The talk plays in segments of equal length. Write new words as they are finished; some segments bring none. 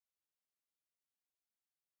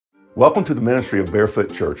Welcome to the ministry of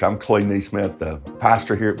Barefoot Church. I'm Clay Neesmith, the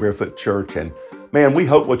pastor here at Barefoot Church. And man, we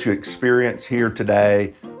hope what you experience here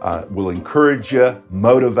today will encourage you,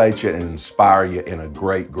 motivate you, and inspire you in a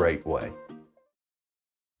great, great way.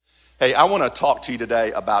 Hey, I want to talk to you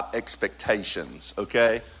today about expectations,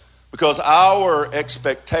 okay? Because our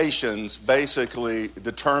expectations basically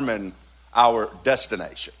determine our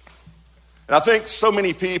destination. And I think so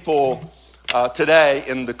many people today,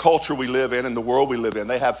 in the culture we live in the world we live in,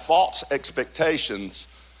 they have false expectations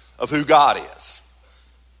of who God is.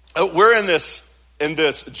 We're in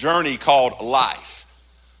this journey called life.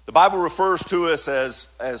 The Bible refers to us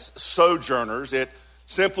as sojourners. It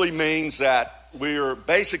simply means that we're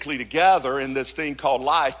basically together in this thing called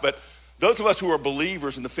life. But those of us who are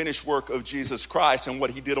believers in the finished work of Jesus Christ and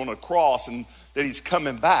what he did on the cross and that he's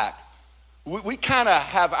coming back, we kind of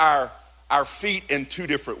have our feet in two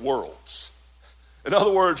different worlds. In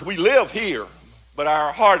other words, we live here, but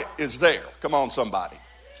our heart is there. Come on, somebody.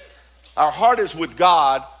 Our heart is with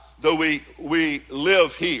God, though we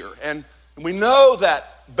live here. And we know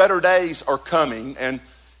that better days are coming. And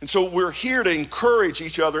so we're here to encourage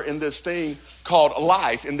each other in this thing called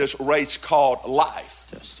life, in this race called life.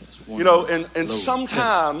 You know, and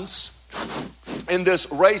sometimes in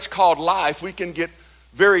this race called life, we can get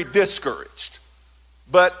very discouraged.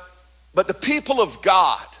 But the people of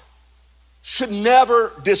God should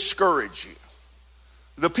never discourage you.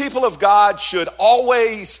 The people of God should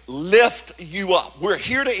always lift you up. We're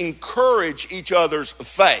here to encourage each other's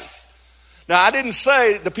faith. Now, I didn't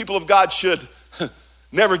say the people of God should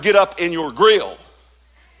never get up in your grill,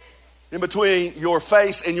 in between your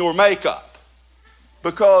face and your makeup.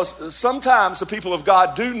 Because sometimes the people of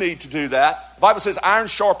God do need to do that. The Bible says iron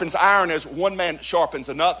sharpens iron as one man sharpens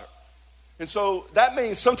another. And so that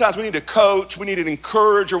means sometimes we need to coach, we need to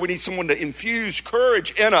encourage, or we need someone to infuse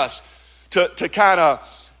courage in us to kind of,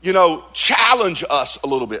 challenge us a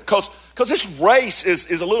little bit. Because this race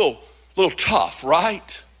is a little tough,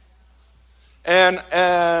 right? And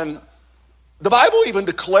the Bible even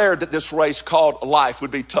declared that this race called life would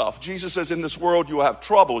be tough. Jesus says in this world you will have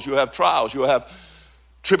troubles, you will have trials, you will have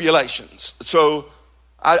tribulations. So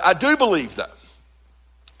I do believe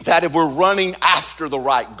that if we're running after the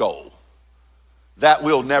right goal, that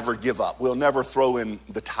we'll never give up. We'll never throw in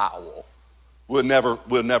the towel. We'll never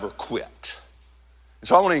quit. And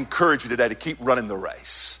so I want to encourage you today to keep running the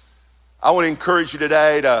race. I want to encourage you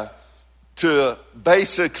today to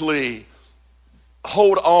basically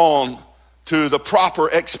hold on to the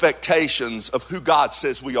proper expectations of who God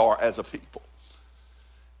says we are as a people.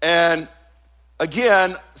 And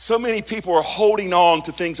again, so many people are holding on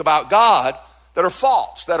to things about God that are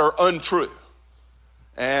false, that are untrue.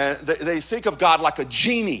 And they think of God like a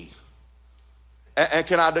genie. And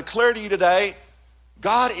can I declare to you today,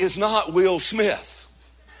 God is not Will Smith.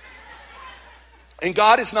 And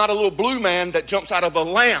God is not a little blue man that jumps out of a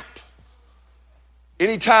lamp.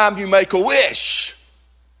 Anytime you make a wish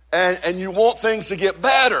and you want things to get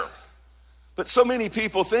better. But so many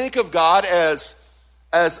people think of God as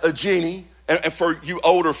a genie. And for you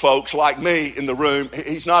older folks like me in the room,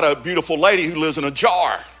 he's not a beautiful lady who lives in a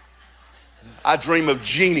jar. I dream of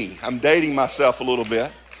Jeannie. I'm dating myself a little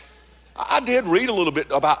bit. I did read a little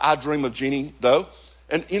bit about I Dream of Jeannie, though.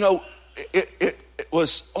 And, it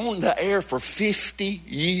was on the air for 50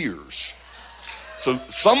 years. So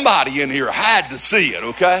somebody in here had to see it,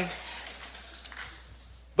 okay?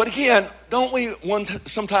 But again, don't we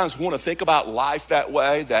sometimes want to think about life that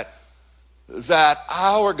way? That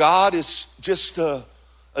our God is just a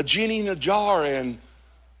genie in a jar, and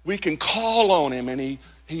we can call on him, and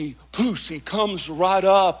he comes right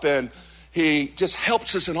up, and he just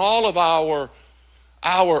helps us in all of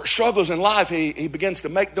our struggles in life. He begins to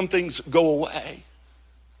make them things go away.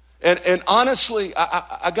 And honestly,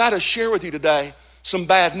 I got to share with you today some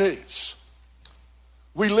bad news.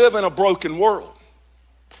 We live in a broken world,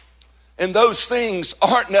 and those things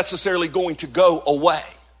aren't necessarily going to go away.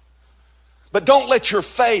 But don't let your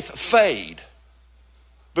faith fade,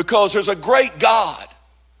 because there's a great God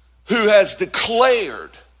who has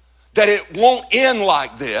declared that it won't end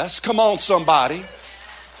like this. Come on, somebody.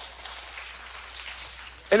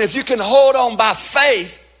 And if you can hold on by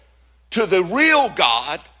faith to the real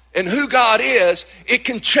God and who God is, it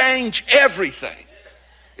can change everything.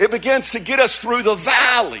 It begins to get us through the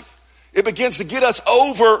valley. It begins to get us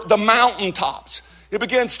over the mountaintops. It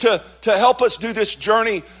begins to help us do this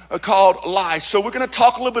journey called life. So we're going to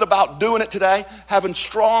talk a little bit about doing it today, having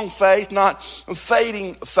strong faith, not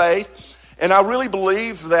fading faith. And I really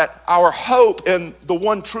believe that our hope in the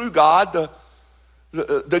one true God,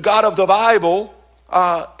 the God of the Bible,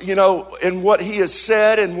 in what he has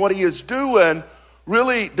said and what he is doing,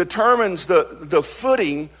 really determines the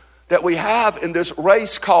footing that we have in this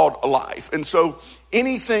race called life. And so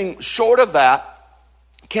anything short of that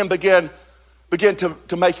can begin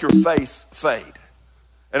to make your faith fade.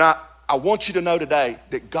 And I want you to know today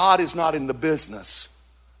that God is not in the business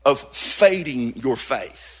of fading your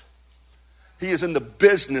faith. He is in the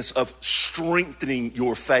business of strengthening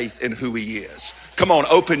your faith in who he is. Come on,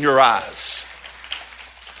 open your eyes.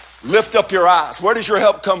 Lift up your eyes. Where does your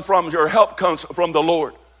help come from? Your help comes from the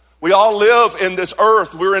Lord. We all live in this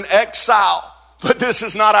earth. We're in exile, but this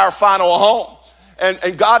is not our final home.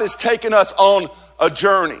 And God has taken us on a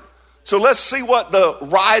journey. So let's see what the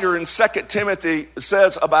writer in 2 Timothy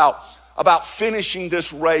says about finishing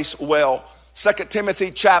this race well. 2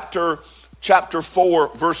 Timothy chapter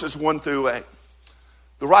 4, verses 1 through 8.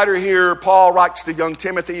 The writer here, Paul, writes to young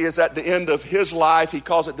Timothy, is at the end of his life. He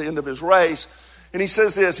calls it the end of his race. And he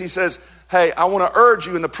says this, he says, hey, I want to urge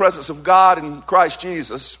you in the presence of God and Christ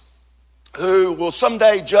Jesus, who will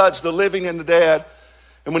someday judge the living and the dead,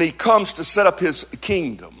 and when he comes to set up his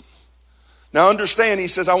kingdom. Now understand, he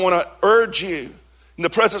says, I want to urge you in the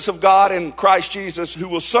presence of God and Christ Jesus, who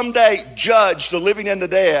will someday judge the living and the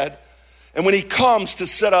dead, and when he comes to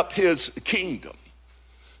set up his kingdom.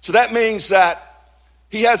 So that means that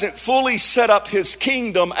he hasn't fully set up his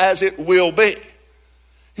kingdom as it will be.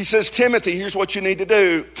 He says, Timothy, here's what you need to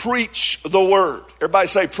do. Preach the word. Everybody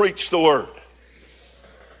say, preach the word.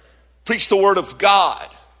 Preach the word of God.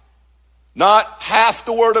 Not half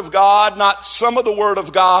the word of God, not some of the word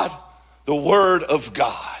of God, the word of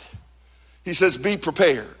God. He says, be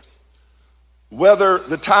prepared. Whether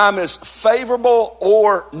the time is favorable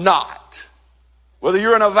or not, whether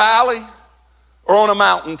you're in a valley or on a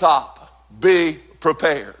mountaintop, be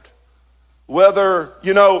prepared. Whether,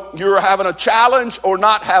 you're having a challenge or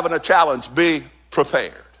not having a challenge, be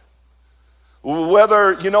prepared.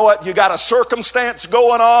 Whether, you got a circumstance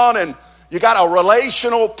going on and you got a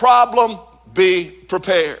relational problem, be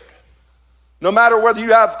prepared. No matter whether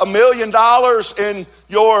you have $1 million in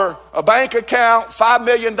your bank account, $5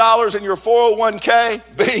 million in your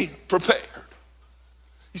 401k, be prepared.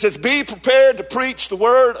 He says, be prepared to preach the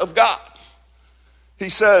word of God. He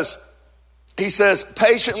says,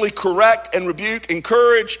 patiently correct and rebuke,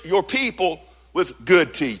 encourage your people with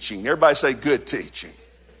good teaching. Everybody say good teaching.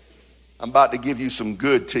 I'm about to give you some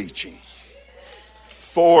good teaching.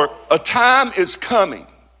 For a time is coming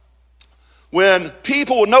when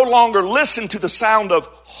people will no longer listen to the sound of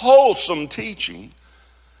wholesome teaching.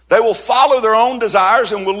 They will follow their own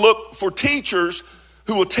desires and will look for teachers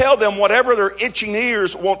who will tell them whatever their itching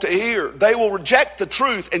ears want to hear. They will reject the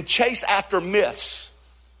truth and chase after myths.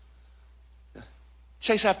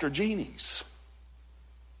 Chase after genies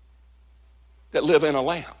that live in a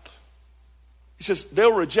lamp. He says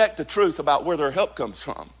they'll reject the truth about where their help comes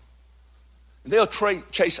from. And they'll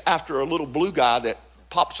chase after a little blue guy that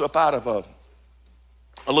pops up out of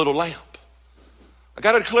a little lamp. I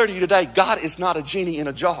got to declare to you today, God is not a genie in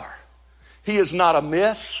a jar. He is not a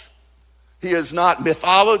myth. He is not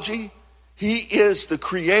mythology. He is the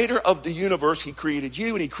creator of the universe. He created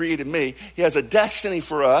you and he created me. He has a destiny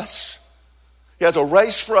for us. He has a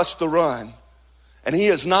race for us to run, and he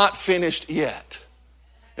is not finished yet.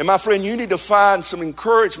 And my friend, you need to find some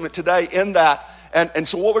encouragement today in that. And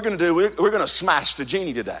so what we're going to do, we're going to smash the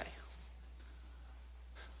genie today.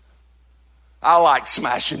 I like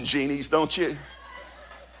smashing genies, don't you? In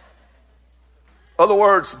other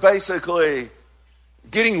words, basically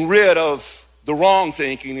getting rid of the wrong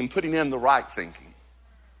thinking and putting in the right thinking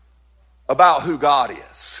about who God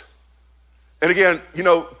is. And again,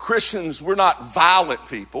 Christians, we're not violent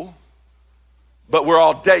people, but we're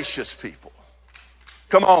audacious people.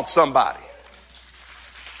 Come on, somebody.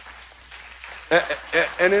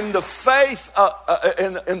 And in the face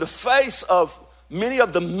of many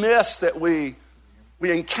of the myths that we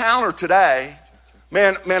encounter today,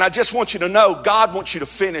 man, I just want you to know God wants you to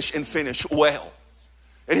finish and finish well.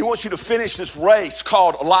 And he wants you to finish this race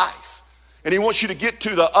called life. And he wants you to get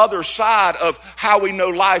to the other side of how we know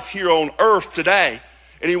life here on earth today.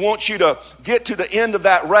 And he wants you to get to the end of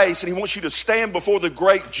that race, and he wants you to stand before the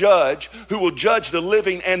great judge who will judge the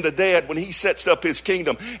living and the dead when he sets up his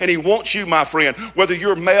kingdom. And he wants you, my friend, whether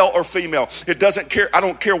you're male or female. It doesn't care. I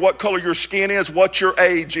don't care what color your skin is, what your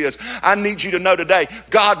age is. I need you to know today,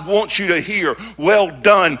 God wants you to hear, well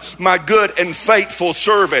done, my good and faithful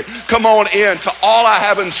servant. Come on in to all I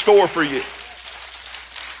have in store for you.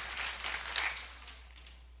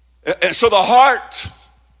 And so the heart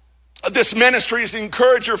of this ministry is to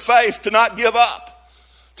encourage your faith, to not give up,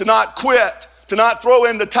 to not quit, to not throw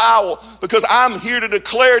in the towel, because I'm here to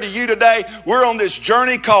declare to you today, we're on this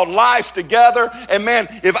journey called life together. And man,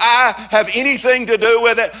 if I have anything to do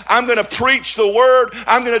with it, I'm going to preach the word.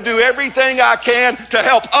 I'm going to do everything I can to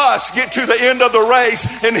help us get to the end of the race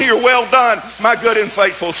and hear, well done, my good and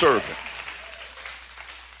faithful servant.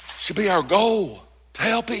 It should be our goal to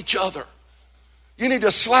help each other. You need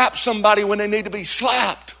to slap somebody when they need to be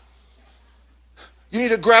slapped. You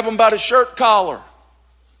need to grab them by the shirt collar.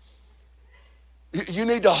 You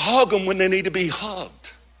need to hug them when they need to be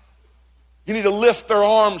hugged. You need to lift their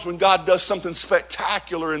arms when God does something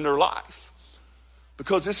spectacular in their life.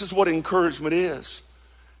 Because this is what encouragement is.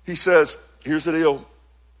 He says, here's the deal.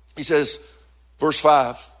 He says, verse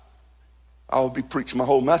 5, I'll be preaching my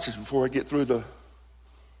whole message before I get through the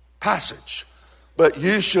passage. But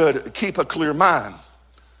you should keep a clear mind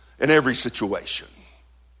in every situation.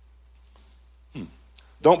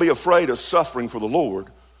 Don't be afraid of suffering for the Lord.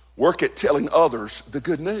 Work at telling others the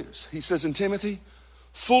good news. He says in Timothy,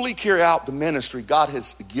 fully carry out the ministry God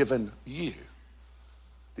has given you.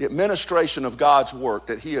 The administration of God's work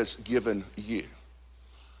that he has given you.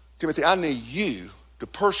 Timothy, I need you to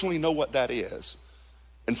personally know what that is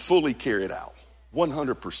and fully carry it out,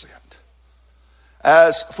 100%.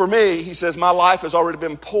 As for me, he says, my life has already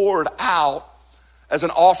been poured out as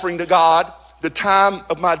an offering to God. The time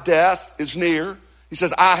of my death is near. He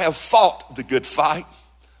says, I have fought the good fight.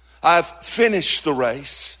 I have finished the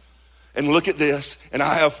race. And look at this, and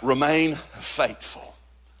I have remained faithful.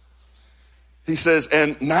 He says,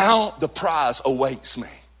 and now the prize awaits me.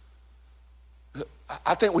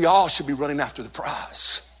 I think we all should be running after the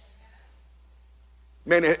prize.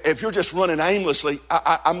 Man, if you're just running aimlessly,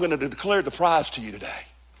 I'm going to declare the prize to you today.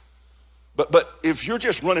 But if you're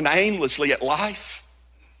just running aimlessly at life,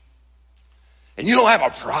 and you don't have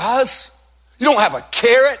a prize, you don't have a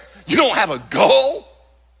carrot, you don't have a goal,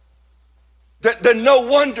 then no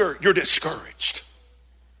wonder you're discouraged.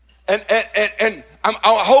 And I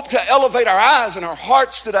hope to elevate our eyes and our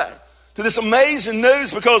hearts today to this amazing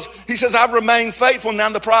news, because he says, I've remained faithful, now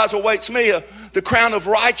the prize awaits me, the crown of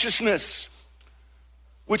righteousness,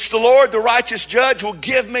 which the Lord, the righteous judge, will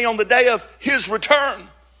give me on the day of his return.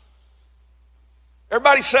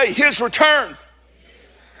 Everybody say, his return.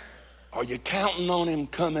 Are you counting on him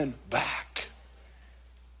coming back?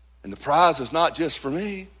 And the prize is not just for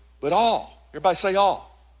me, but all. Everybody say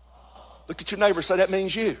all. Look at your neighbor, say that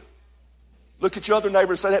means you. Look at your other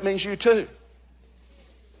neighbor and say that means you too.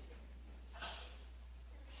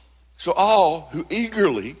 So all who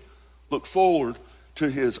eagerly look forward to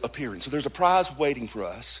his appearing. So there's a prize waiting for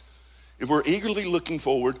us if we're eagerly looking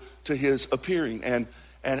forward to his appearing. And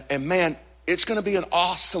man, it's going to be an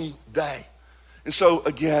awesome day. And so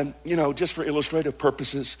again, just for illustrative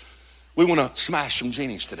purposes, we want to smash some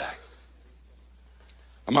genies today.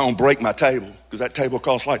 I'm not going to break my table because that table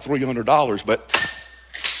costs like $300, but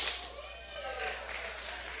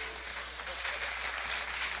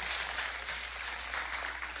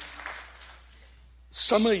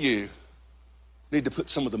some of you need to put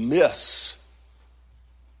some of the myths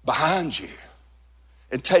behind you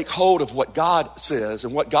and take hold of what God says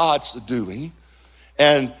and what God's doing.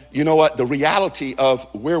 And you know what? The reality of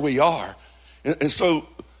where we are. And so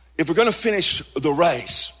if we're going to finish the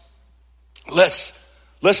race,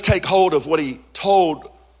 let's take hold of what he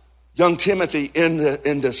told young Timothy in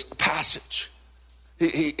this passage.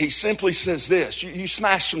 He simply says this: you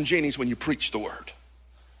smash some genies when you preach the word.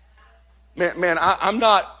 Man,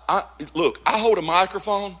 look, I hold a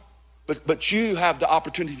microphone, but you have the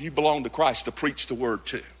opportunity, if you belong to Christ, to preach the word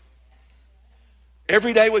too.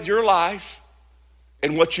 Every day with your life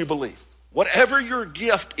and what you believe. Whatever your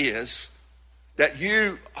gift is that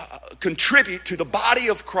you contribute to the body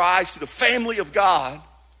of Christ, to the family of God,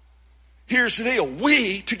 here's the deal.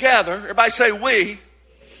 We together, everybody say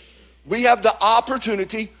we have the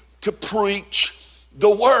opportunity to preach the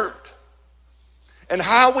word. And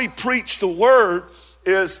how we preach the word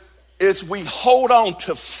is we hold on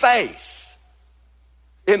to faith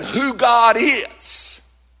in who God is.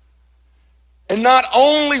 And not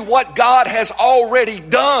only what God has already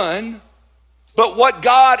done, but what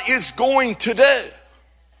God is going to do.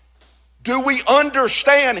 Do we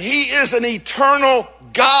understand he is an eternal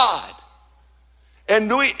God? And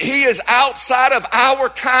he is outside of our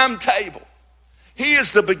timetable. He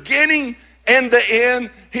is the beginning and the end.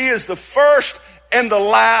 He is the first and the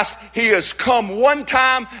last. He has come one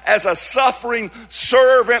time as a suffering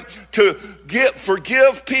servant to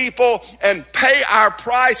forgive people and pay our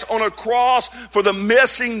price on a cross for the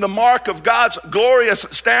missing the mark of God's glorious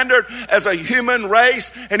standard as a human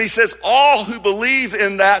race. And he says all who believe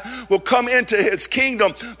in that will come into his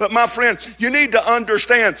kingdom. But my friend, you need to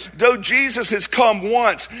understand, though Jesus has come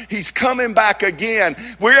once, he's coming back again.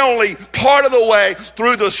 We're only part of the way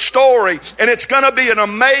through the story, and it's going to be an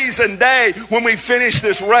amazing day when we finish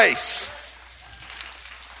this race.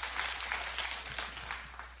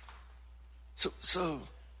 So,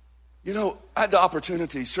 you know, I had the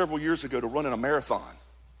opportunity several years ago to run in a marathon.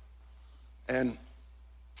 And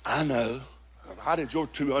I know, how did your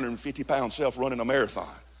 250-pound self run in a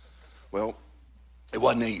marathon? Well, it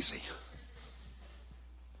wasn't easy.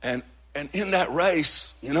 And in that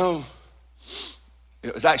race, you know,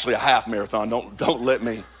 it was actually a half marathon. Don't let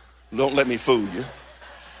me fool you.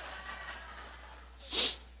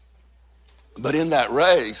 But in that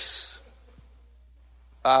race,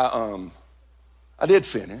 I did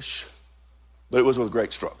finish, but it was with a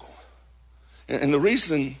great struggle. And the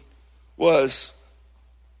reason was,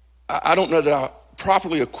 I don't know that I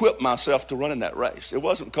properly equipped myself to run in that race. It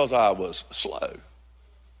wasn't because I was slow.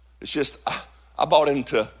 It's just I bought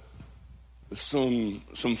into some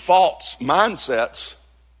false mindsets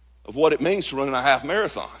of what it means to run in a half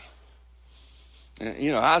marathon. And,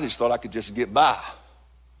 you know, I just thought I could just get by.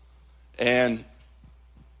 And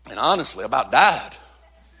honestly, I about died.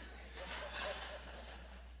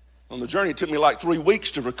 On the journey, it took me like 3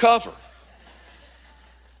 weeks to recover.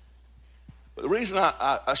 But the reason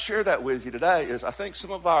I share that with you today is I think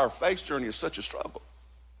some of our faith journey is such a struggle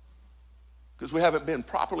because we haven't been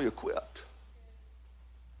properly equipped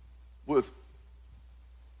with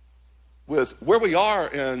where we are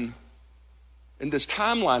in this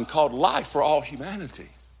timeline called life for all humanity.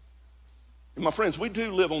 And my friends, we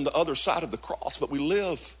do live on the other side of the cross, but we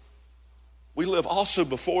live also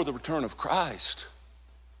before the return of Christ.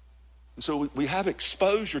 And so we have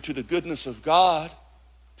exposure to the goodness of God,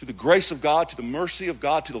 to the grace of God, to the mercy of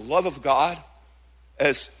God, to the love of God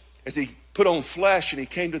as he put on flesh and he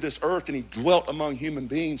came to this earth and he dwelt among human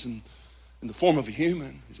beings in the form of a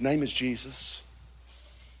human. His name is Jesus.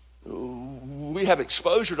 We have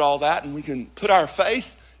exposure to all that and we can put our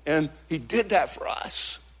faith, and he did that for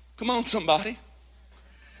us. Come on, somebody.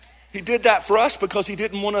 He did that for us because he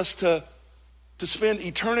didn't want us to spend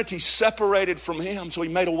eternity separated from him, so he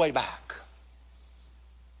made a way back.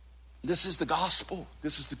 This is the gospel.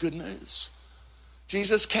 This is the good news.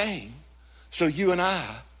 Jesus came so you and I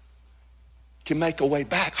can make a way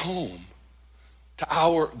back home to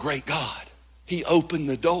our great God. He opened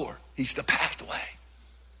the door. He's the pathway.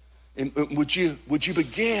 And would you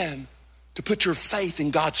begin to put your faith in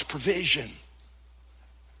God's provision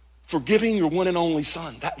for giving your one and only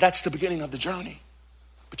son? That's the beginning of the journey.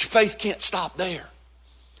 But your faith can't stop there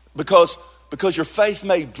because your faith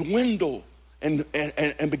may dwindle and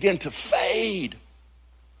begin to fade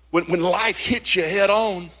when life hits you head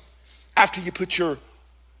on after you put your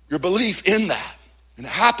belief in that. And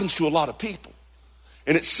it happens to a lot of people.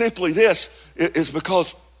 And it's simply this, is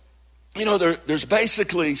because, you know, there's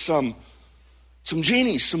basically some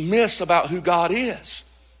genies, some myths about who God is.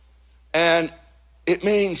 And it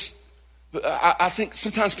means, I think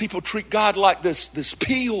sometimes people treat God like this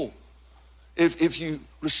pill. If you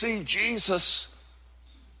receive Jesus,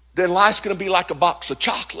 then life's going to be like a box of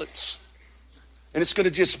chocolates. And it's going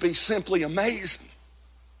to just be simply amazing.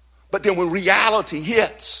 But then when reality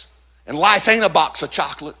hits, and life ain't a box of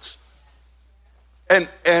chocolates,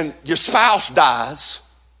 and your spouse dies,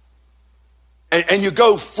 and you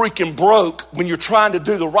go freaking broke when you're trying to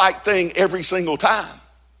do the right thing every single time,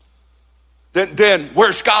 then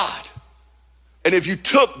where's God? And if you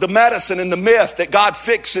took the medicine and the myth that God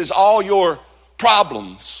fixes all your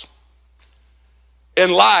problems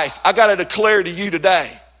in life, I got to declare to you today,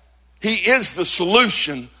 he is the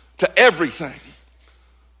solution to everything.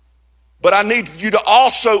 But I need you to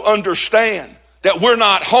also understand that we're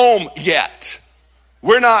not home yet.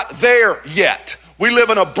 We're not there yet. We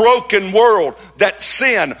live in a broken world that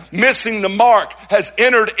sin, missing the mark, has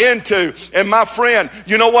entered into. And my friend,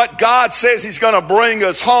 you know what? God says he's going to bring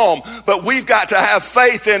us home, but we've got to have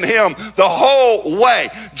faith in him the whole way.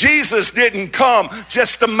 Jesus didn't come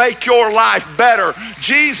just to make your life better.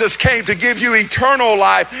 Jesus came to give you eternal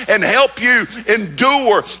life and help you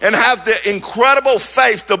endure and have the incredible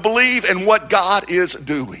faith to believe in what God is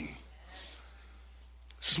doing.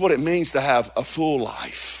 This is what it means to have a full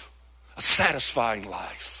life, a satisfying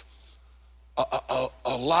life,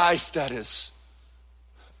 a life that is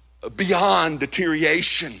beyond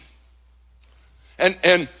deterioration.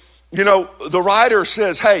 And the writer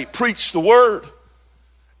says, hey, preach the word.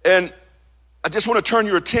 And I just want to turn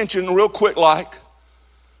your attention real quick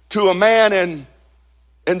to a man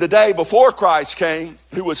in the day before Christ came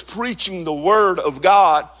who was preaching the word of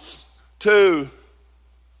God to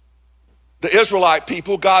the Israelite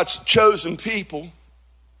people, God's chosen people.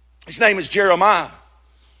 His name is Jeremiah.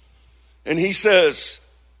 And he says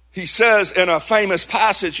in a famous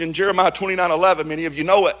passage in Jeremiah 29:11, many of you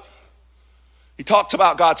know it, he talks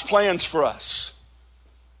about God's plans for us.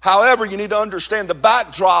 However, you need to understand the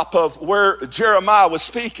backdrop of where Jeremiah was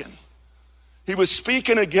speaking. He was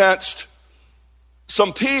speaking against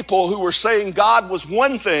some people who were saying God was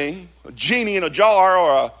one thing, a genie in a jar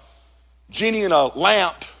or a genie in a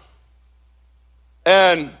lamp,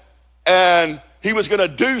 and he was going to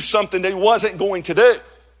do something that he wasn't going to do.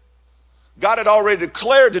 God had already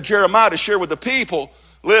declared to Jeremiah to share with the people,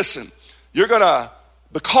 listen,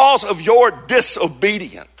 because of your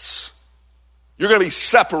disobedience, you're going to be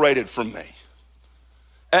separated from me.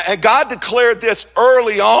 And God declared this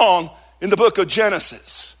early on in the book of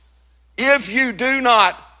Genesis. If you do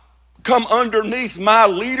not come underneath my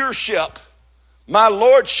leadership, my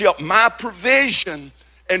lordship, my provision,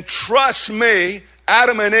 and trust me,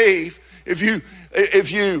 Adam and Eve,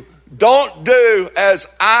 if you don't do as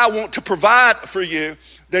I want to provide for you,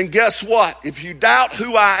 then guess what? If you doubt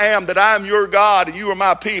who I am, that I am your God and you are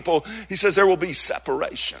my people, he says there will be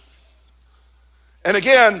separation. And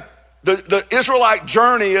again, the Israelite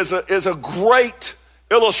journey is a great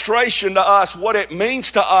illustration to us what it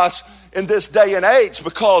means to us in this day and age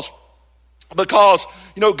because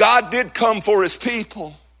God did come for his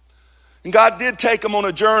people and God did take them on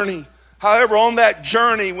a journey. However, on that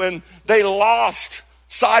journey, when they lost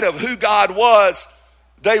sight of who God was,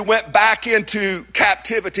 they went back into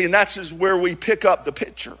captivity, and that's where we pick up the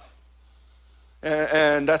picture.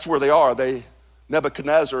 And that's where they are.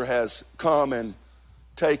 Nebuchadnezzar has come and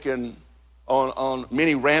taken on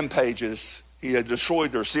many rampages. He had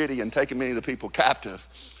destroyed their city and taken many of the people captive.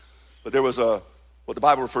 But there was what the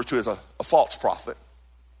Bible refers to as a false prophet.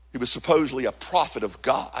 He was supposedly a prophet of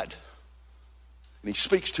God. And he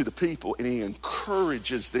speaks to the people and he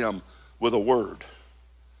encourages them with a word.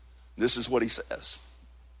 This is what he says.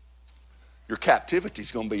 Your captivity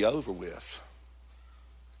is going to be over with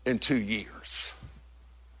in 2 years.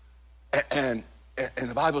 And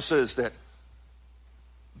the Bible says that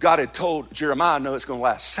God had told Jeremiah, no, it's going to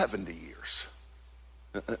last 70 years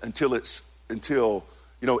until it's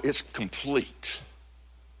complete.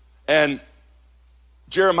 And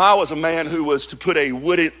Jeremiah was a man who was to put a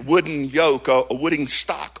wooden yoke, a wooden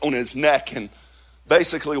stock on his neck and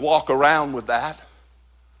basically walk around with that.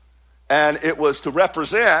 And it was to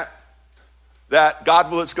represent that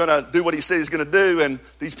God was going to do what he said he's going to do, and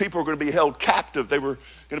these people were going to be held captive. They were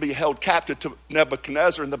going to be held captive to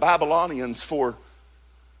Nebuchadnezzar and the Babylonians for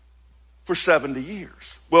 70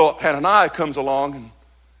 years. Well, Hananiah comes along and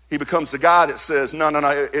he becomes the guy that says, no,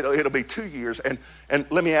 it'll be 2 years. And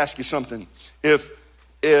let me ask you something.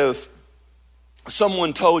 If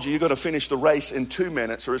someone told you you're going to finish the race in 2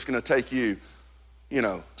 minutes or it's going to take you,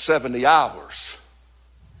 70 hours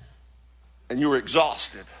and you were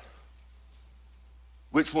exhausted,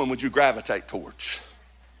 which one would you gravitate towards?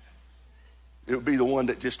 It would be the one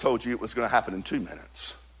that just told you it was going to happen in 2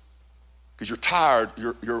 minutes. Because you're tired,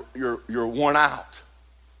 you're worn out.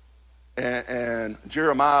 And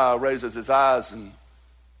Jeremiah raises his eyes and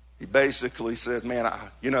he basically says, man,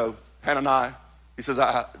 Hananiah, he says,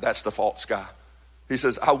 that's the false guy. He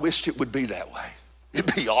says, I wished it would be that way.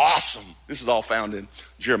 It'd be awesome. This is all found in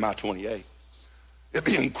Jeremiah 28. It'd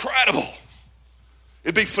be incredible.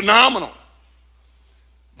 It'd be phenomenal.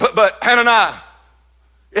 But Hananiah,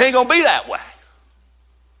 it ain't going to be that way.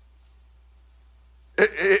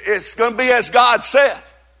 It's going to be as God said.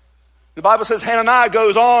 The Bible says Hananiah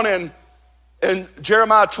goes on in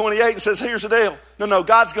Jeremiah 28 and says, here's the deal. No,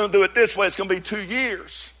 God's going to do it this way. It's going to be 2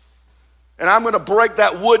 years. And I'm going to break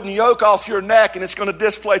that wooden yoke off your neck, and it's going to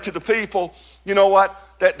display to the people, you know what,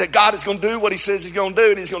 that God is going to do what he says he's going to do,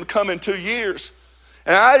 and he's going to come in 2 years.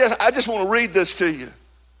 And I just want to read this to you.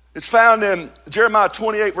 It's found in Jeremiah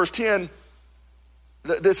 28, verse 10,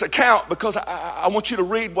 this account, because I want you to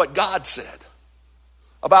read what God said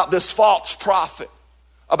about this false prophet,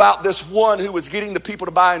 about this one who was getting the people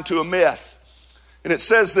to buy into a myth. And it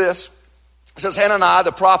says this. It says, Hananiah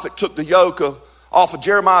the prophet took the yoke off of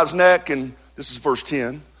Jeremiah's neck, and this is verse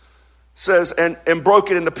 10. It says, and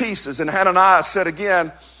broke it into pieces. And Hananiah said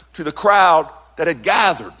again to the crowd that had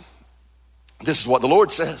gathered, this is what the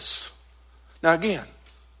Lord says. Now again,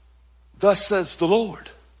 thus says the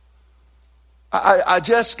Lord. I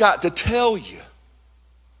just got to tell you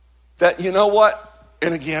that, you know what?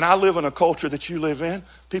 And again, I live in a culture that you live in.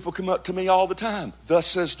 People come up to me all the time. Thus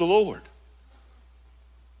says the Lord.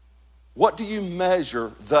 What do you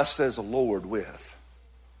measure thus says the Lord with?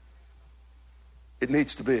 It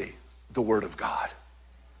needs to be the Word of God.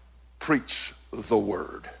 Preach the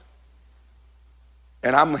Word.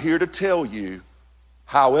 And I'm here to tell you,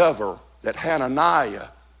 however, that Hananiah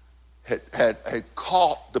had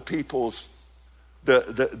caught the people's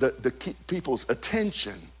people's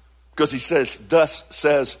attention, because he says, thus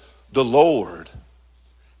says the Lord.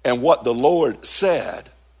 And what the Lord said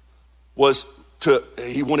was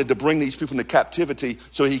he wanted to bring these people into captivity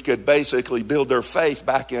so he could basically build their faith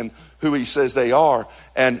back in who he says they are.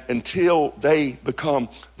 And until they become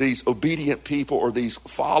these obedient people or these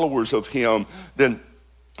followers of him, then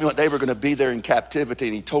they were going to be there in captivity.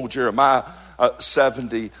 And he told Jeremiah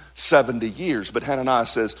 70 years. But Hananiah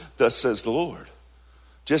says, thus says the Lord.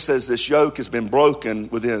 Just as this yoke has been broken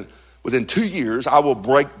within 2 years, I will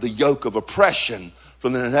break the yoke of oppression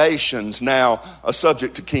from the nations now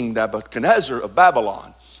subject to King Nebuchadnezzar of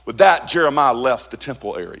Babylon. With that, Jeremiah left the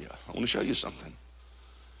temple area. I want to show you something.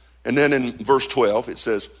 And then in verse 12, it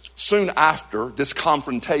says, soon after this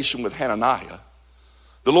confrontation with Hananiah,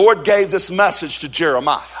 the Lord gave this message to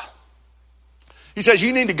Jeremiah. He says,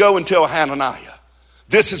 you need to go and tell Hananiah,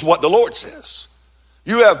 this is what the Lord says.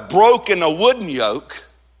 You have broken a wooden yoke.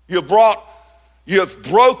 You have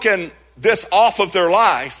broken this off of their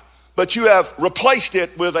life, but you have replaced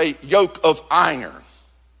it with a yoke of iron.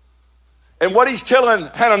 And what he's telling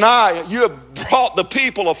Hananiah, you have brought the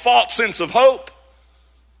people a false sense of hope.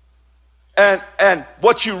 And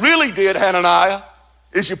what you really did, Hananiah,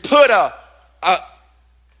 is you put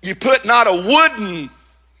not a wooden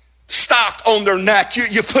stock on their neck,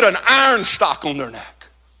 you put an iron stock on their neck.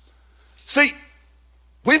 See,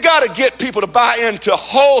 we've got to get people to buy into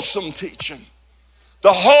wholesome teaching,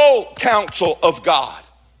 the whole counsel of God.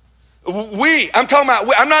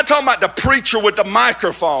 I'm not talking about the preacher with the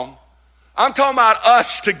microphone. I'm talking about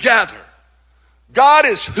us together. God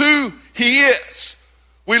is who he is.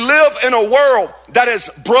 We live in a world that is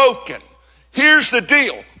broken. Here's the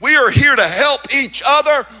deal. We are here to help each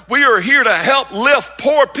other. We are here to help lift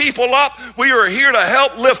poor people up. We are here to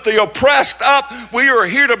help lift the oppressed up. We are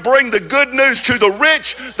here to bring the good news to the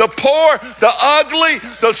rich, the poor, the ugly,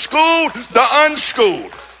 the schooled, the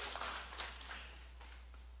unschooled.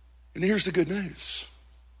 And here's the good news.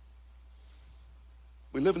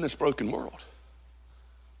 We live in this broken world,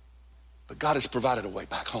 but God has provided a way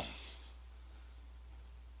back home.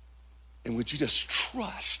 And would you just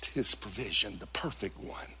trust his provision, the perfect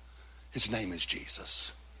one? His name is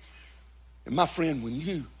Jesus. And my friend, when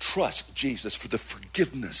you trust Jesus for the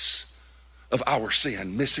forgiveness of our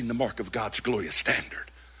sin, missing the mark of God's glorious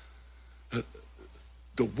standard,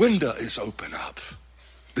 the window is open up.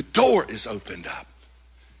 The door is opened up.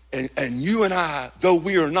 And you and I, though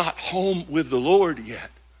we are not home with the Lord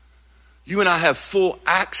yet, you and I have full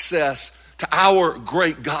access to our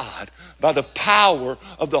great God by the power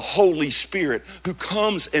of the Holy Spirit who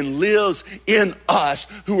comes and lives in us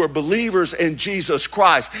who are believers in Jesus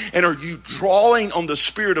Christ. And are you drawing on the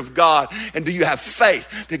Spirit of God? And do you have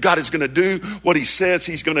faith that God is going to do what he says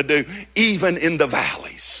he's going to do, even in the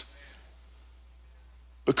valleys?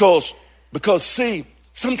 Because see,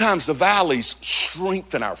 sometimes the valleys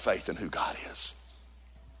strengthen our faith in who God is.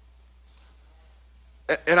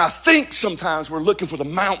 And I think sometimes we're looking for the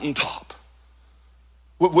mountaintop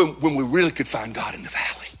when we really could find God in the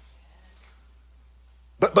valley.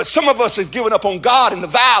 But some of us have given up on God in the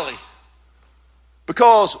valley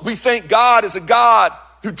because we think God is a God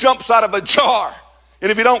who jumps out of a jar.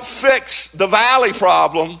 And if you don't fix the valley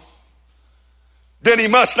problem, then he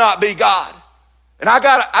must not be God. And I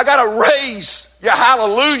gotta raise your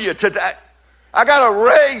hallelujah today. I gotta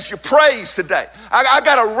raise your praise today. I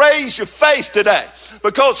gotta raise your faith today.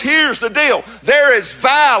 Because here's the deal. There is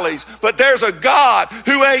valleys, but there's a God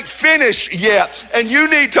who ain't finished yet. And you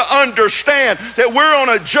need to understand that we're on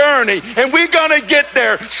a journey and we're gonna get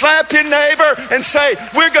there. Slap your neighbor and say,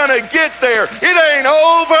 we're gonna get there. It ain't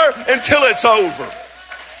over until it's over.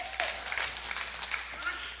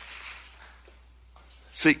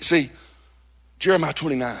 See, Jeremiah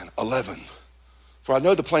 29:11. For I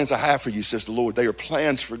know the plans I have for you, says the Lord. They are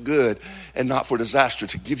plans for good and not for disaster,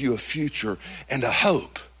 to give you a future and a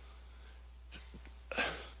hope.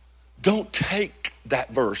 Don't take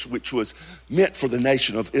that verse, which was meant for the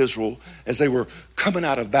nation of Israel as they were coming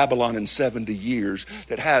out of Babylon in 70 years,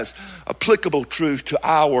 that has applicable truth to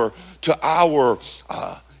our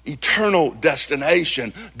eternal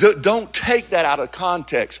destination. Don't take that out of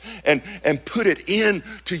context and put it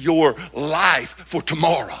into your life for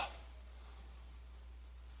tomorrow.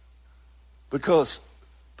 Because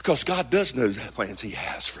Because God does know the plans he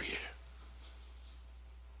has for you.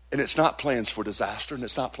 And it's not plans for disaster, and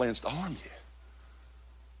it's not plans to harm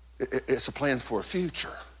you. It's a plan for a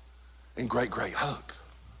future and great, great hope.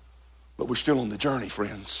 But we're still on the journey,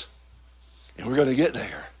 friends. And we're going to get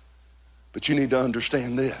there. But you need to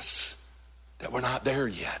understand this, that we're not there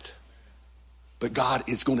yet. But God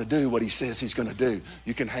is going to do what he says he's going to do.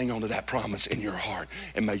 You can hang on to that promise in your heart,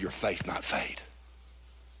 and may your faith not fade.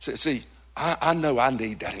 See, I know I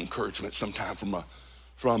need that encouragement sometime from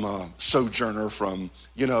a sojourner, from,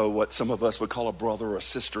 what some of us would call a brother or a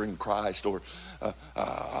sister in Christ, or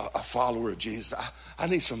a follower of Jesus. I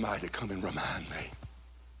need somebody to come and remind me.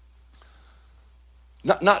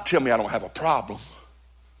 Not tell me I don't have a problem.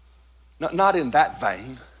 Not in that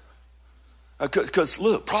vein. Because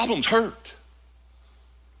look, problems hurt.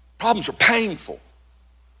 Problems are painful.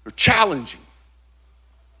 They're challenging.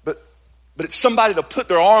 But it's somebody to put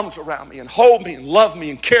their arms around me and hold me and love me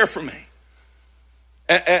and care for me.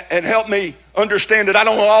 And help me understand that I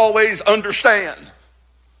don't always understand.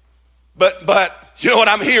 But you know what?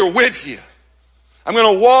 I'm here with you. I'm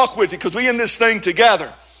going to walk with you because we're in this thing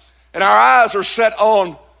together. And our eyes are set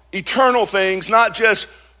on eternal things, not just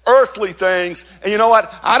earthly things. And you know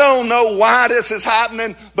what? I don't know why this is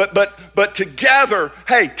happening, but together,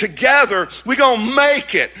 together we're going to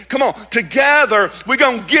make it. Come on, together we're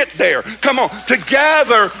going to get there. Come on,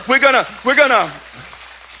 together we're going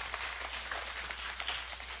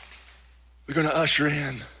to usher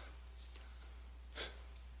in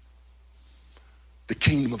the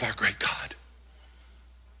kingdom of our great God.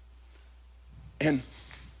 And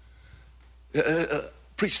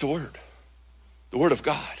preach the word of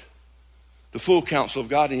God, the full counsel of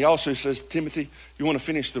God. And he also says, Timothy, you want to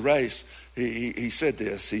finish the race. He said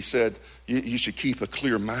this. He said, you should keep a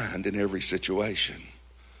clear mind in every situation.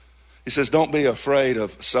 He says, don't be afraid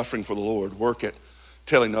of suffering for the Lord. Work at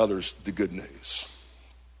telling others the good news.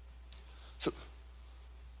 So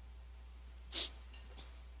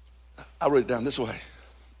I wrote it down this way.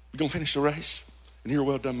 You're going to finish the race, and you're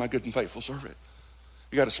well done, my good and faithful servant.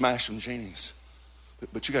 You got to smash some genies,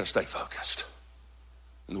 but you got to stay focused.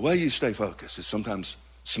 And the way you stay focused is sometimes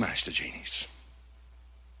smash the genies.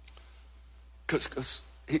 Because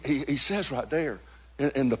he says right there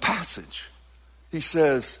in the passage, he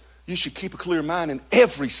says, you should keep a clear mind in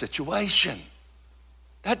every situation.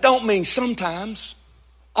 That don't mean sometimes,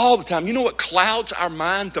 all the time. You know what clouds our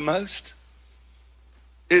mind the most?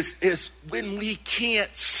 Is when we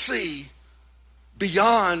can't see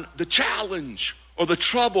beyond the challenge or the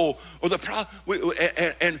trouble or the problem.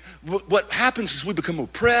 And what happens is we become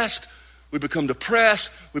oppressed, we become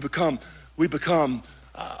depressed, we become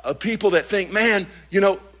a people that think, man,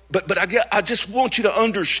 but I just want you to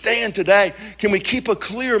understand today, can we keep a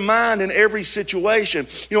clear mind in every situation?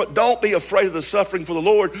 You know what, don't be afraid of the suffering for the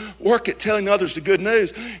Lord. Work at telling others the good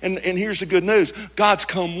news. And here's the good news. God's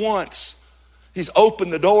come once. He's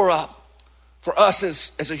opened the door up for us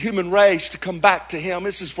as a human race to come back to him.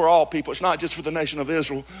 This is for all people. It's not just for the nation of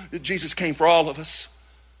Israel. Jesus came for all of us.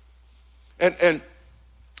 And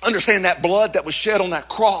understand that blood that was shed on that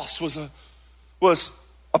cross was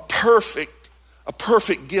a perfect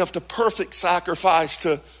gift, a perfect sacrifice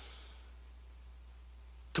to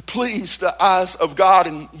please the eyes of God.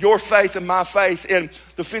 And your faith and my faith in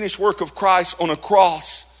the finished work of Christ on a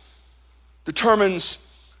cross determines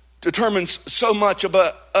so much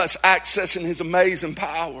about us accessing his amazing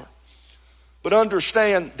power. But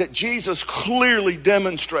understand that Jesus clearly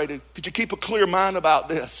demonstrated, could you keep a clear mind about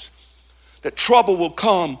this, that trouble will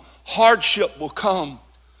come, hardship will come,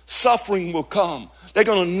 suffering will come. They're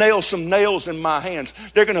going to nail some nails in my hands.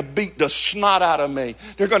 They're going to beat the snot out of me.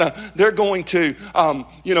 They're going to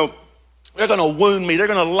wound me. They're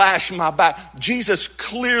going to lash my back. Jesus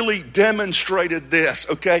clearly demonstrated this,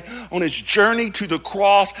 okay, on his journey to the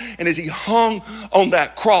cross. And as he hung on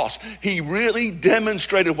that cross, he really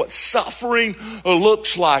demonstrated what suffering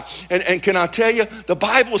looks like. And can I tell you, the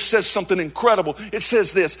Bible says something incredible. It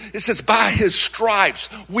says this. It says, by his stripes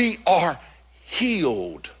we are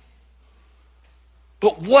healed.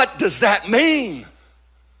 But what does that mean?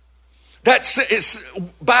 It's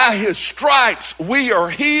by his stripes we are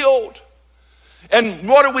healed. And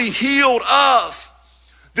what are we healed of?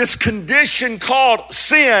 This condition called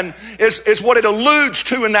sin is what it alludes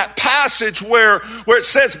to in that passage where it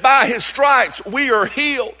says by his stripes we are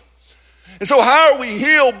healed. And so how are we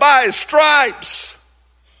healed? By his stripes.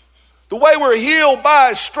 The way we're healed by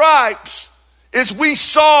his stripes is we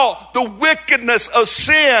saw the wickedness of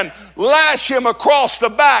sin lash him across the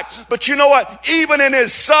back. But you know what? Even in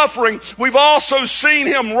his suffering, we've also seen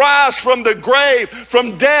him rise from the grave,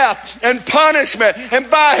 from death and punishment. And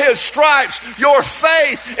by his stripes, your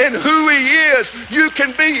faith in who he is, you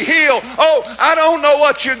can be healed. Oh, I don't know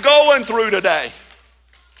what you're going through today.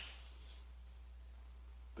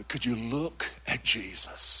 But could you look at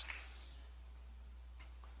Jesus?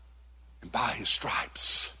 And by his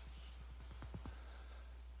stripes,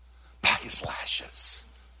 by his lashes,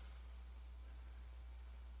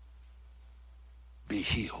 be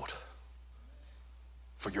healed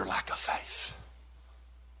for your lack of faith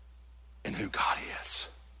in who God is.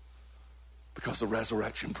 Because the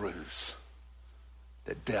resurrection proves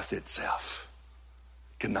that death itself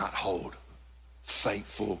cannot hold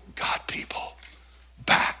faithful God people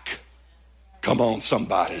back. Come on,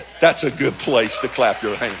 somebody. That's a good place to clap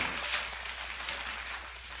your hands.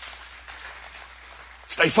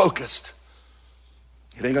 Stay focused.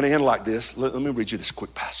 It ain't going to end like this. Let me read you this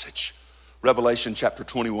quick passage. Revelation chapter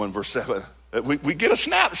 21, verse 7. We get a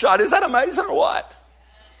snapshot. Is that amazing or what?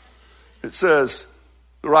 It says,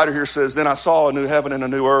 the writer here says, then I saw a new heaven and a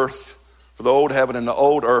new earth, for the old heaven and the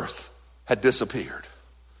old earth had disappeared.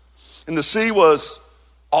 And the sea was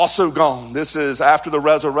also gone. This is after the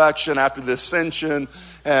resurrection, after the ascension.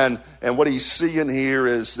 And what he's seeing here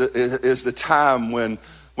is the time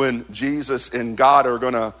when Jesus and God are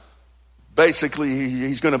going to, basically,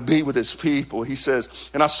 he's going to be with his people. He says,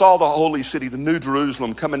 and I saw the holy city, the new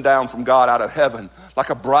Jerusalem, coming down from God out of heaven, like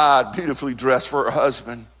a bride beautifully dressed for her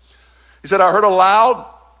husband. He said, I heard a loud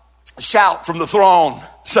shout from the throne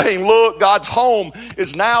saying, look, God's home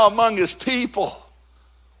is now among his people.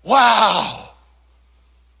 Wow.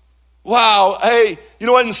 Wow. Hey, you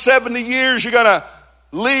know what? In 70 years, you're going to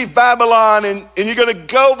leave Babylon and you're going to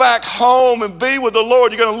go back home and be with the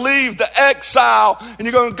Lord. You're going to leave the exile and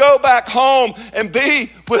you're going to go back home and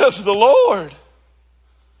be with the Lord.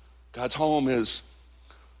 God's home is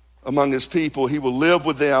among his people. He will live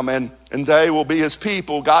with them and they will be his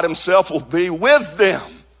people. God himself will be with them.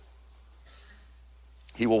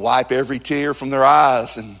 He will wipe every tear from their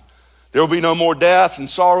eyes, and there will be no more death and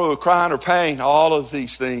sorrow or crying or pain. All of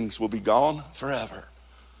these things will be gone forever.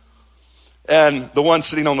 And the one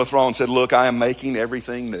sitting on the throne said, look, I am making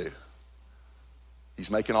everything new.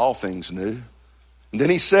 He's making all things new. And then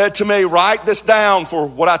he said to me, write this down, for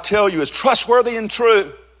what I tell you is trustworthy and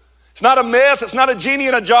true. It's not a myth. It's not a genie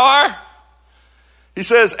in a jar. He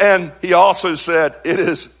says, and he also said, it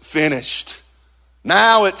is finished.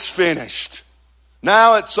 Now it's finished.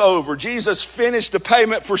 Now it's over. Jesus finished the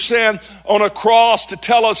payment for sin on a cross to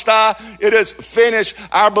tell us that it is finished.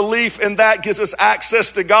 Our belief in that gives us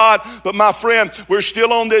access to God. But my friend, we're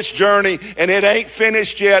still on this journey and it ain't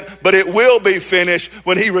finished yet, but it will be finished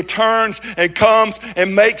when he returns and comes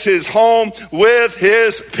and makes his home with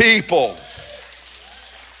his people.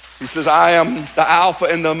 He says, I am the Alpha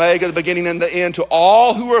and the Omega, the beginning and the end. To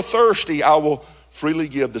all who are thirsty, I will freely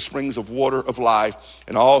give the springs of water of life,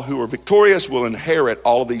 and all who are victorious will inherit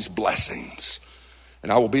all of these blessings.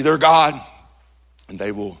 And I will be their God, and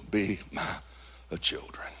they will be my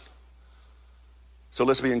children. So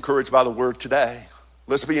let's be encouraged by the word today.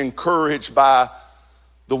 Let's be encouraged by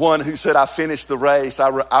the one who said, I finished the race,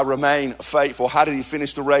 I remain faithful. How did he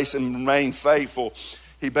finish the race and remain faithful?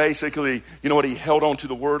 He basically, you know what, he held on to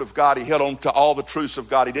the word of God. He held on to all the truths of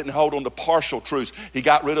God. He didn't hold on to partial truths. He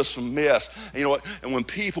got rid of some myths. And you know what, and when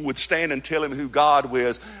people would stand and tell him who God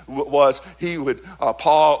was,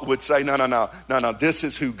 Paul would say, no, this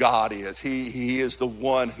is who God is. He is the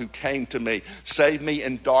one who came to me, saved me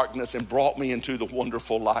in darkness and brought me into the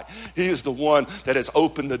wonderful light. He is the one that has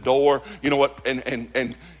opened the door, you know what,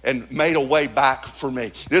 and made a way back for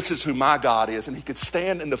me. This is who my God is. And he could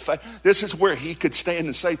stand in the face. This is where he could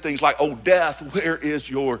stand and say things like, oh, death, where is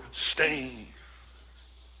your sting?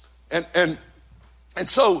 And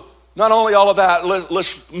so not only all of that,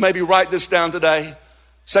 let's maybe write this down today.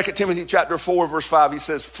 2 Timothy chapter 4, verse 5, he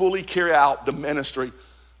says, fully carry out the ministry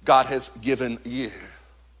God has given you.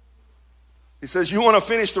 He says, you want to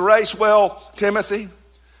finish the race well, Timothy?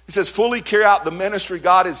 He says, fully carry out the ministry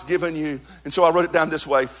God has given you. And so I wrote it down this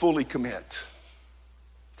way, fully commit.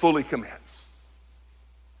 Fully commit.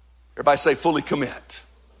 Everybody say fully commit.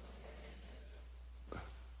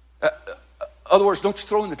 Other words, don't you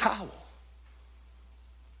throw in the towel.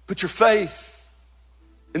 Put your faith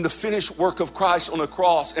in the finished work of Christ on the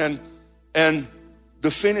cross and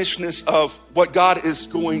the finishedness of what God is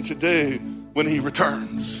going to do when he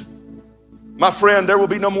returns. My friend, there will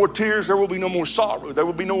be no more tears. There will be no more sorrow. There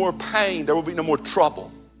will be no more pain. There will be no more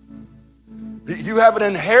trouble. You have an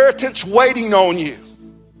inheritance waiting on you.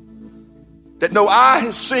 that no eye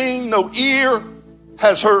has seen, no ear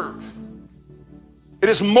has heard. It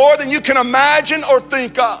is more than you can imagine or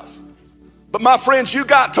think of. But my friends, you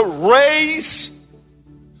got to raise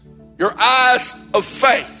your eyes of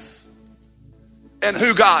faith in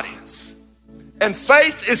who God is. And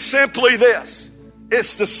faith is simply this.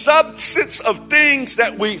 It's the substance of things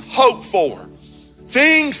that we hope for,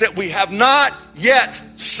 things that we have not yet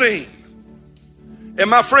seen. And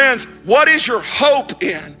my friends, what is your hope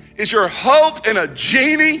in? Is your hope in a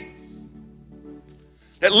genie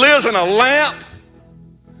that lives in a lamp?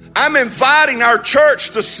 I'm inviting our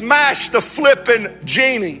church to smash the flipping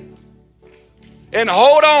genie and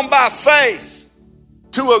hold on by faith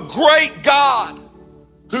to a great God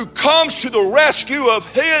who comes to the rescue of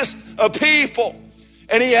his people.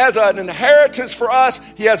 And he has an inheritance for us.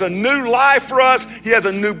 He has a new life for us. He has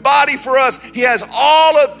a new body for us. He has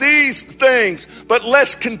all of these things. But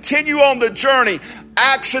let's continue on the journey.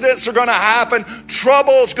 Accidents are going to happen.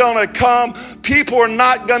 Trouble's going to come. People are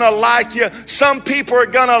not going to like you. Some people are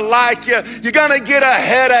going to like you. You're going to get a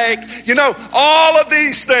headache. You know, all of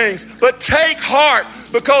these things. But take heart,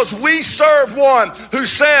 because we serve one who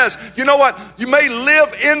says, you know what? You may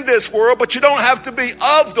live in this world, but you don't have to be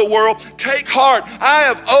of the world. Take heart. I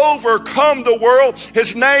have overcome the world.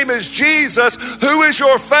 His name is Jesus. Who is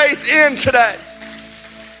your faith in today?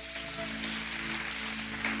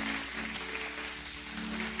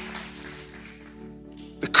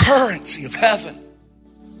 The currency of heaven,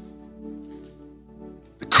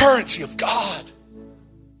 the currency of God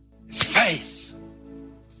is faith.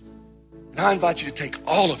 And I invite you to take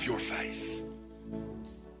all of your faith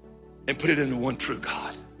and put it into one true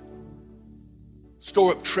God.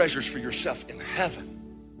 Store up treasures for yourself in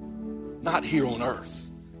heaven, not here on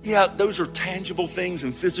earth. Yeah, those are tangible things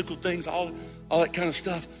and physical things, all that kind of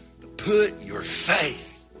stuff. But put your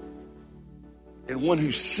faith in one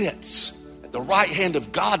who sits the right hand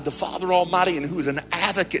of God, the Father Almighty, and who is an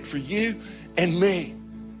advocate for you and me.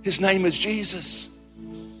 His name is Jesus.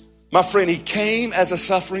 My friend, he came as a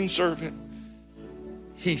suffering servant.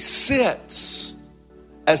 He sits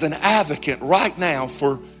as an advocate right now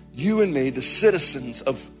for you and me, the citizens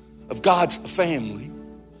of God's family,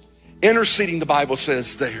 interceding, the Bible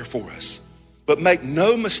says, there for us. But make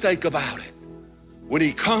no mistake about it, when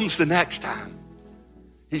he comes the next time,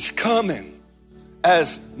 he's coming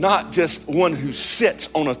as not just one who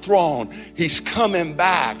sits on a throne. He's coming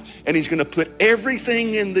back, and he's going to put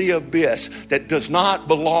everything in the abyss that does not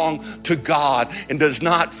belong to God and does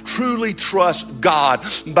not truly trust God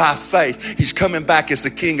by faith. He's coming back as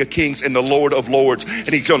the King of Kings and the Lord of Lords, and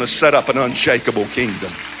he's going to set up an unshakable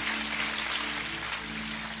kingdom.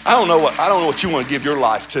 I don't know what you want to give your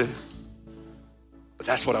life to, but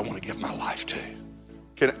that's what I want to give my life to.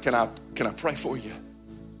 Can I pray for you?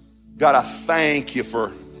 God, I thank you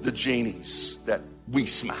for the genies that we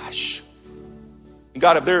smash. And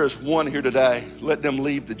God, if there is one here today, let them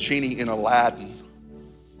leave the genie in Aladdin.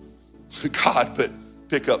 God, but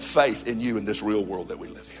pick up faith in you in this real world that we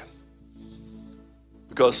live in.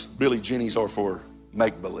 Because really, genies are for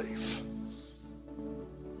make-believe.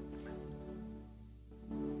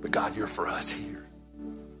 But God, you're for us here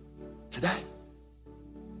today.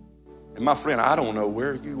 And my friend, I don't know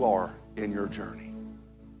where you are in your journey.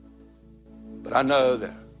 But I know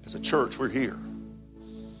that as a church, we're here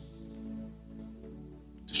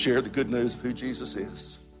to share the good news of who Jesus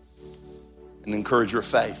is and encourage your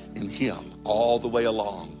faith in him all the way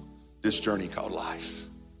along this journey called life.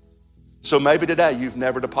 So maybe today you've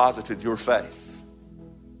never deposited your faith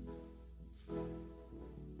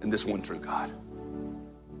in this one true God.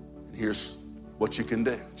 And here's what you can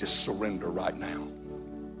do. Just surrender right now.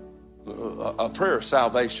 A prayer of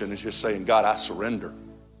salvation is just saying, God, I surrender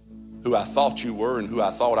who I thought you were and who I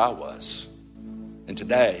thought I was. And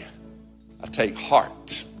today, I take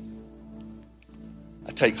heart.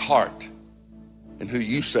 I take heart in who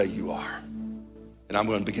you say you are. And I'm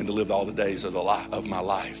going to begin to live all the days of my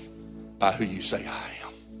life by who you say I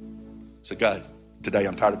am. So God, today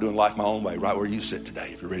I'm tired of doing life my own way, right where you sit today,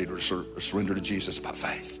 if you're ready to surrender to Jesus by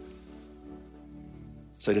faith.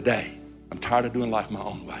 Say today, I'm tired of doing life my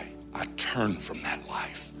own way. I turn from that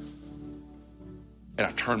life. And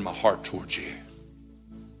I turn my heart towards you.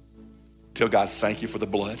 Tell God, thank you for the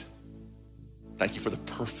blood. Thank you for the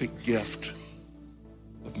perfect gift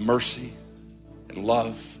of mercy and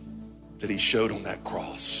love that he showed on that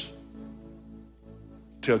cross.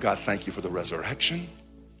 Tell God, thank you for the resurrection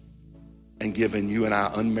and giving you and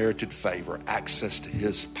I unmerited favor, access to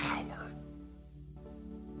his power.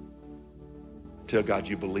 Tell God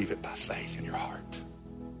you believe it by faith in your heart.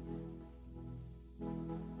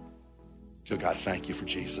 Tell God, thank you for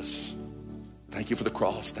Jesus. Thank you for the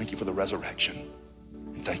cross. Thank you for the resurrection.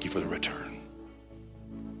 And thank you for the return.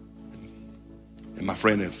 And my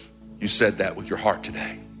friend, if you said that with your heart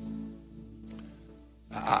today,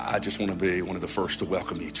 I just want to be one of the first to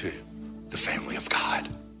welcome you to the family of God,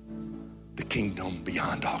 the kingdom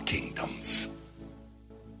beyond all kingdoms.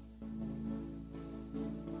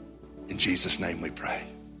 In Jesus' name we pray.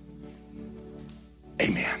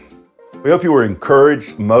 Amen. We hope you were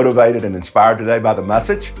encouraged, motivated, and inspired today by the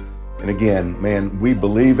message. And again, man, we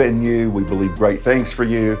believe in you. We believe great things for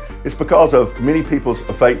you. It's because of many people's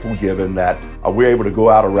faithful giving that we're able to go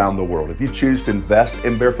out around the world. If you choose to invest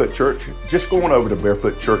in Barefoot Church, just go on over to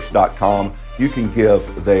barefootchurch.com. You can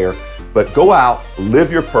give there. But go out,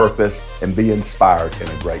 live your purpose, and be inspired in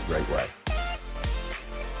a great, great way.